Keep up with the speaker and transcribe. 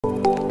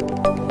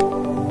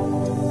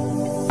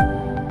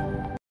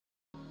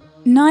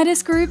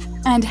Nidus Group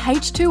and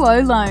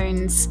H2O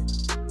Loans,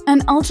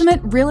 an ultimate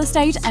real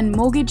estate and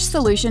mortgage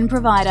solution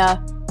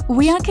provider.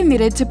 We are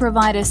committed to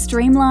provide a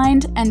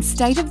streamlined and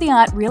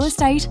state-of-the-art real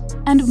estate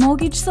and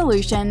mortgage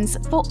solutions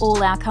for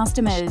all our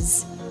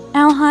customers.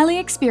 Our highly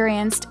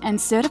experienced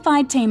and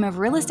certified team of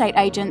real estate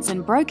agents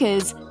and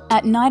brokers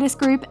at Nidus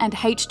Group and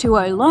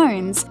H2O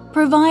Loans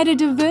provide a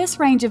diverse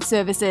range of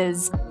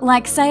services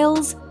like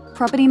sales,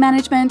 property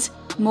management,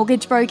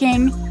 mortgage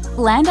broking,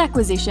 land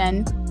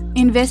acquisition,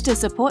 investor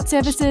support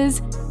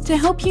services to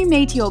help you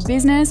meet your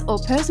business or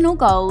personal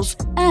goals,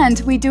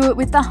 and we do it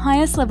with the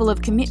highest level of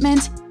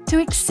commitment to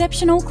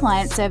exceptional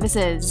client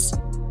services.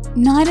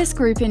 Nidus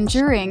Group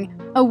enduring,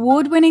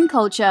 award-winning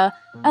culture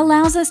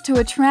allows us to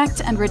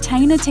attract and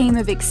retain a team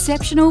of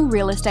exceptional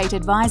real estate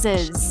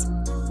advisors.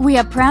 We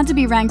are proud to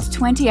be ranked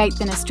 28th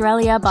in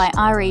Australia by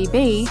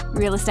REB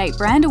Real Estate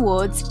Brand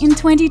Awards in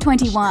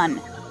 2021.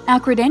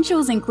 Our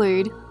credentials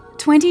include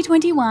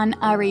 2021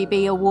 REB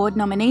Award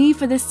nominee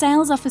for the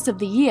Sales Office of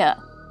the Year,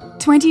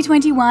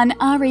 2021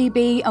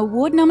 REB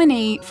Award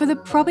nominee for the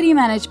Property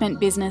Management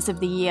Business of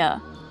the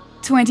Year,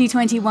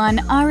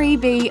 2021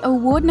 REB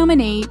Award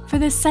nominee for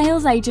the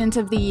Sales Agent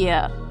of the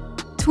Year,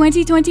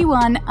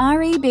 2021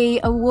 REB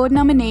Award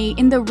nominee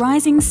in the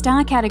Rising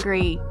Star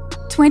category,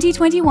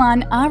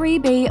 2021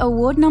 REB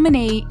Award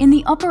nominee in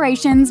the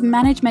Operations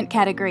Management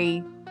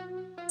category,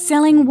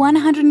 selling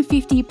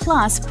 150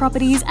 plus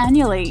properties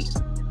annually,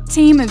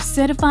 team of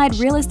certified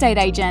real estate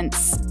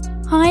agents,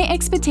 high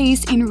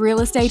expertise in real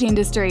estate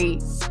industry.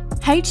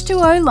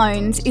 H2O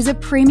Loans is a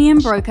premium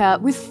broker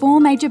with 4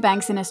 major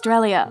banks in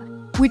Australia,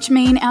 which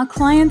mean our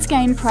clients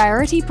gain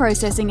priority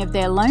processing of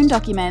their loan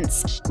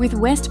documents with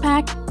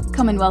Westpac,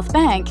 Commonwealth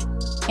Bank,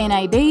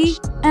 NAB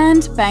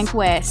and Bank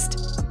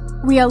West.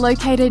 We are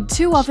located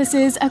 2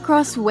 offices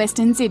across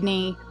Western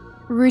Sydney,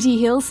 Rooty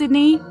Hill,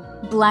 Sydney,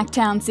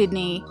 Blacktown,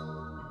 Sydney.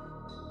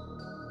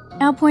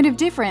 Our point of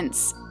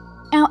difference: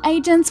 our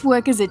agents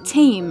work as a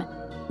team,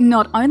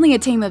 not only a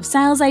team of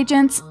sales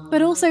agents,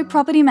 but also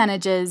property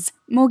managers,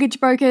 mortgage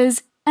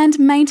brokers, and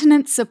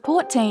maintenance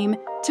support team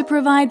to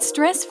provide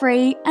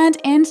stress-free and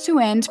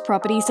end-to-end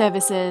property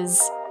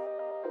services.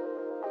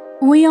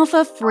 We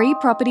offer free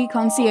property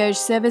concierge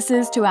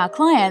services to our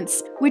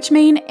clients, which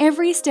mean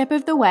every step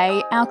of the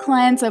way our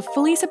clients are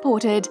fully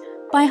supported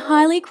by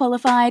highly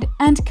qualified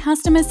and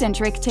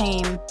customer-centric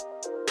team.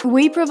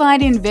 We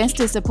provide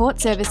investor support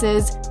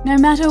services no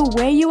matter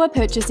where you are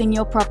purchasing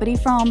your property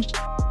from.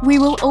 We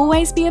will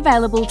always be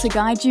available to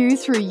guide you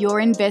through your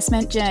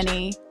investment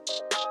journey.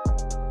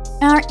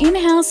 Our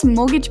in-house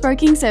mortgage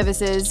broking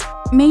services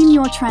mean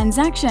your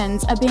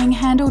transactions are being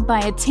handled by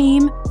a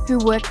team who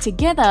work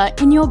together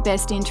in your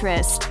best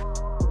interest.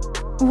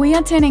 We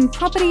are turning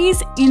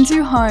properties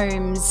into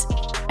homes.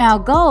 Our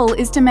goal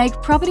is to make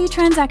property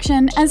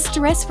transaction as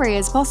stress-free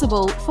as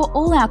possible for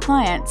all our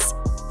clients,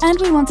 and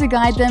we want to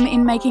guide them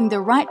in making the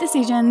right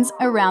decisions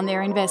around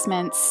their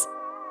investments.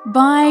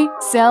 Buy,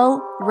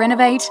 sell,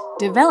 renovate,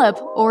 develop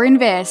or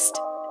invest.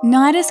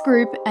 Nidus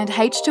Group and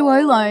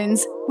H2O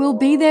Loans will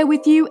be there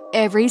with you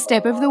every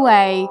step of the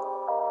way.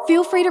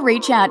 Feel free to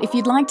reach out if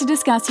you'd like to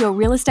discuss your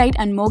real estate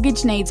and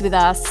mortgage needs with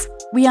us.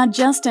 We are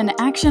just an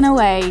action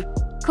away.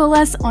 Call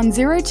us on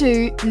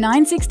 02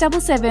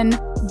 9677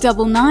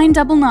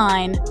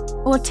 9999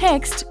 or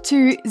text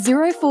to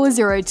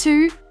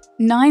 0402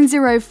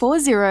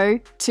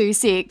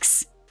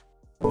 904026.